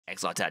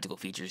excellent tactical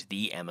features,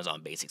 the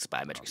Amazon Basics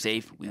Biometric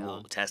Safe. We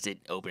will test it,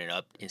 open it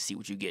up, and see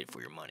what you get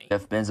for your money.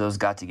 Jeff Bezos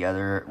got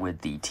together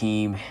with the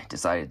team,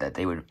 decided that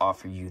they would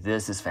offer you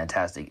this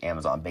fantastic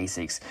Amazon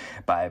Basics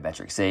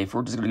Biometric Safe.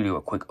 We're just going to do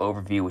a quick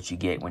overview of what you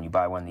get when you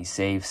buy one of these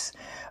safes.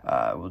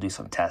 We'll do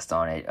some tests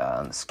on it,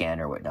 on the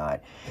scanner,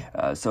 whatnot.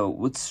 So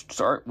let's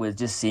start with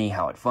just seeing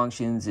how it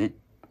functions. It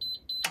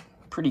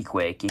pretty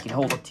quick. It can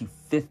hold up to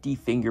 50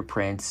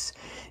 fingerprints.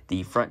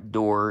 The front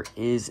door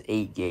is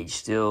 8 gauge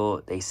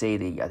still. They say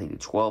I think the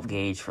 12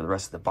 gauge for the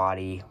rest of the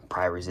body,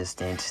 pry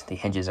resistant. The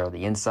hinges are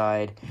the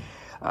inside.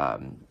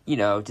 You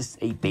know, just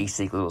a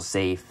basic little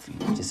safe.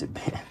 Just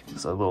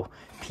a little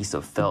piece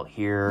of felt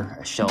here,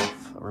 a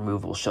shelf, a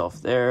removable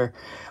shelf there.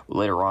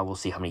 Later on, we'll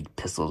see how many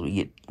pistols we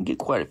get. You can get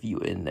quite a few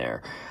in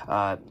there.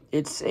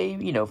 It's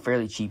a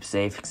fairly cheap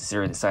safe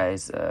considering the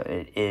size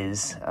it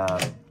is.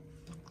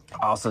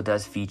 Also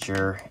does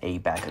feature a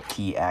backup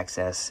key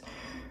access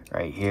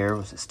right here.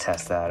 Let's just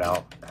test that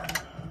out.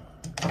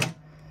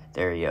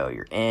 There you go,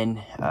 you're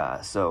in.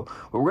 So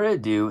what we're gonna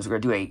do is we're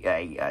gonna do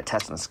a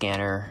test on the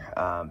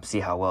scanner, see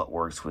how well it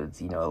works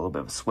with a little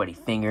bit of a sweaty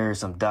finger,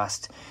 some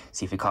dust,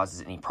 see if it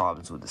causes any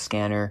problems with the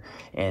scanner,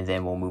 and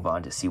then we'll move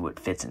on to see what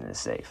fits into the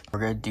safe.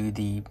 We're gonna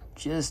do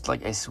just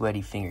like a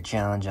sweaty finger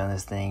challenge on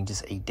this thing,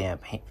 just a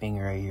damp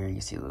finger right here.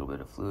 You see a little bit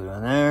of fluid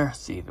on there,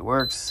 see if it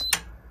works.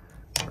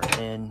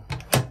 We're in.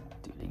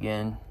 Do it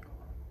again.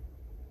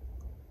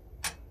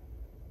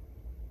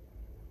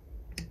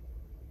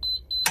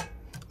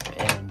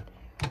 And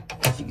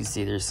as you can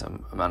see, there's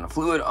some amount of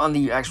fluid on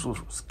the actual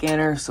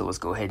scanner. So let's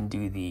go ahead and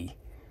do the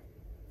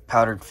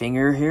powdered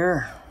finger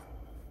here.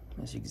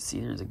 As you can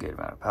see, there's a good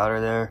amount of powder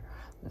there.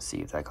 Let's see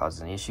if that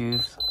causes any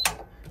issues.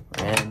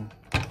 We're in.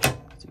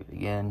 Let's do it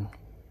again.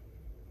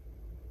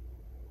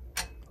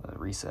 Let it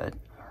reset.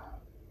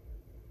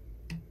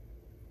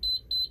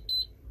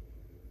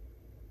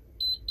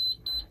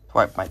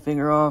 Wipe my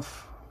finger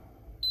off.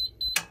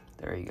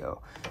 There you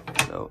go.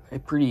 So a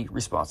pretty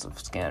responsive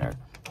scanner.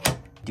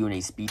 Doing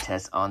a speed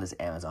test on this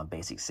Amazon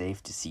Basic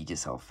Safe to see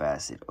just how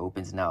fast it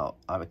opens. Now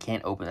I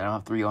can't open it. I don't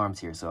have 3 arms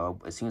here, so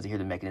as soon as I hear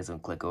the mechanism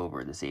click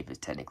over, the safe is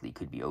technically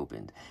could be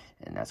opened,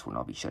 and that's when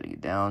I'll be shutting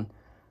it down.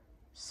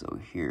 So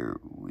here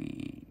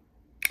we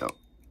go.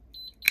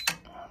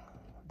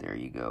 There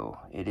you go.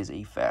 It is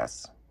a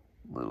fast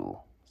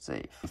little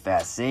safe.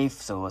 Fast safe.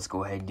 So let's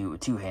go ahead and do it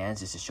with 2 hands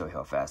just to show you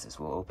how fast this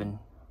will open.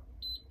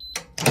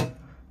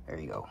 There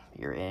you go.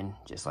 You're in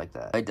just like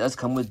that. It does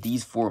come with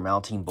these 4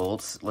 mounting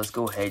bolts. Let's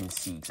go ahead and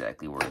see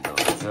exactly where it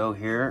goes. So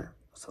here,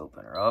 let's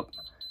open her up.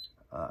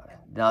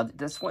 Now,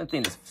 that's one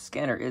thing. This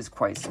scanner is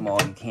quite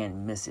small. You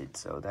can miss it.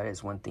 So that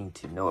is one thing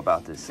to know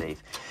about this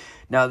safe.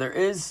 Now, there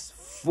is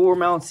 4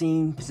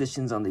 mounting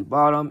positions on the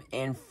bottom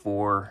and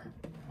 4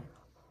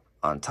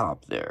 on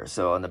top there.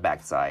 So on the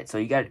back side. So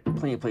you got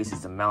plenty of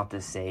places to mount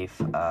this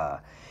safe.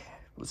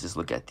 Let's just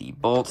look at the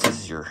bolts. This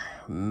is your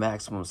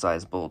maximum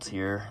size bolts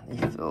here.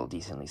 They feel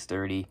decently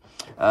sturdy.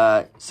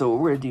 So what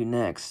we're gonna do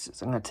next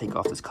is I'm gonna take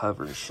off this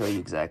cover and show you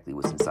exactly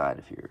what's inside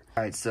of here.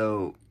 All right,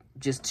 so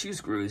just 2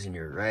 screws and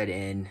you're right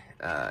in.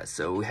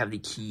 So we have the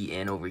key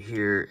in over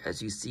here.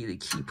 As you see, the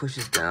key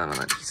pushes down on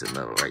that piece of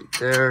metal right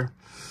there.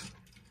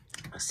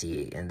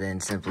 See, and then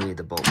simply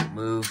the bolt will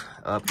move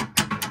up.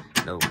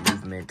 No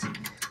movement.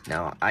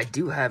 Now I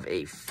do have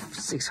a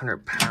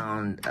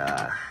 600-pound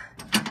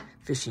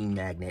fishing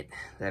magnet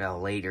that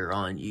I'll later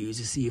on use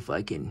to see if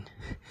I can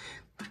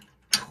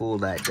pull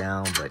that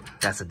down, but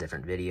that's a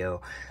different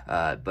video.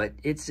 But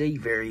it's a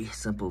very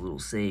simple little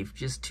safe.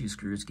 Just 2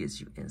 screws gets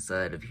you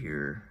inside of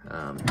here.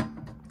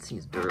 It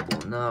seems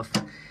durable enough.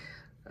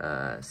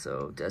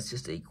 So that's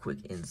just a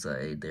quick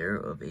inside there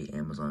of a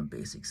Amazon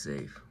Basic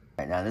Safe.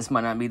 Right, now this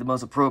might not be the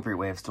most appropriate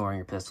way of storing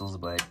your pistols,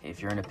 but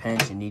if you're in a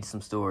pinch and need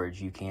some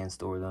storage, you can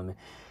store them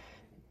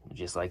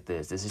just like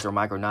this. This is your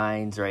Micro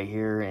 9s right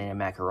here and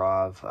a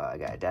Makarov. I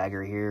got a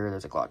dagger here.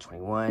 There's a Glock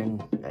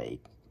 21, a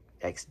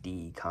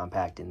XD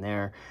compact in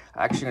there.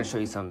 I'm actually going to show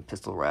you some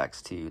pistol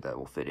racks too that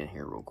will fit in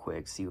here real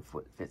quick. See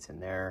what fits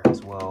in there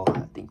as well.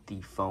 I think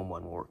the foam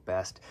one will work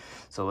best.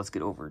 So let's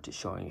get over to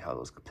showing you how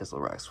those pistol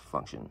racks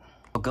function.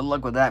 Well, good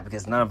luck with that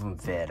because none of them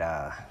fit.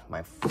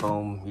 My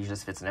foam usually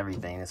just fits in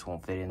everything. This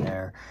won't fit in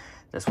there.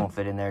 This won't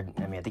fit in there.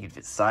 I mean, I think it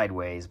fits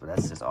sideways, but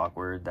that's just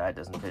awkward. That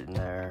doesn't fit in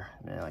there.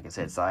 And like I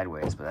said,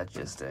 sideways, but that's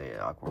just an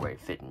awkward way of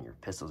fitting your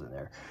pistols in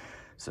there.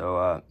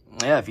 So,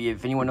 yeah,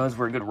 if anyone knows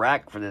where a good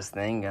rack for this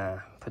thing,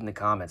 put in the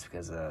comments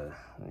because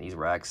these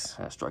racks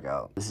struck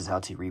out. This is how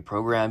to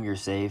reprogram your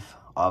safe.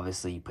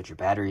 Obviously, you put your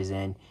batteries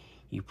in.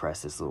 You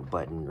press this little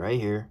button right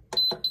here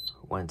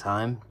 1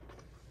 time.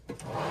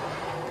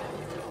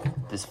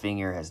 This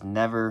finger has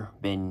never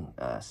been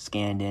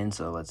scanned in,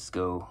 so let's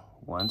go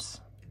once.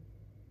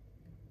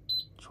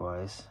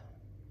 Twice,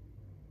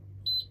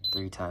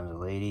 3 times a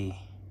lady.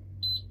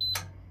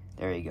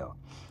 There you go.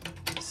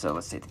 So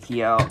let's take the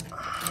key out.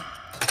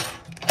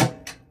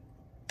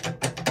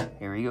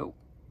 Here we go.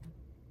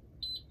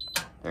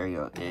 There you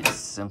go. It's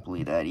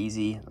simply that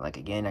easy. Like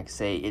again, I can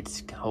say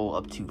it's hold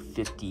up to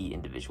 50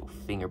 individual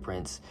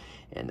fingerprints,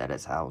 and that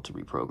is how to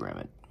reprogram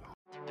it.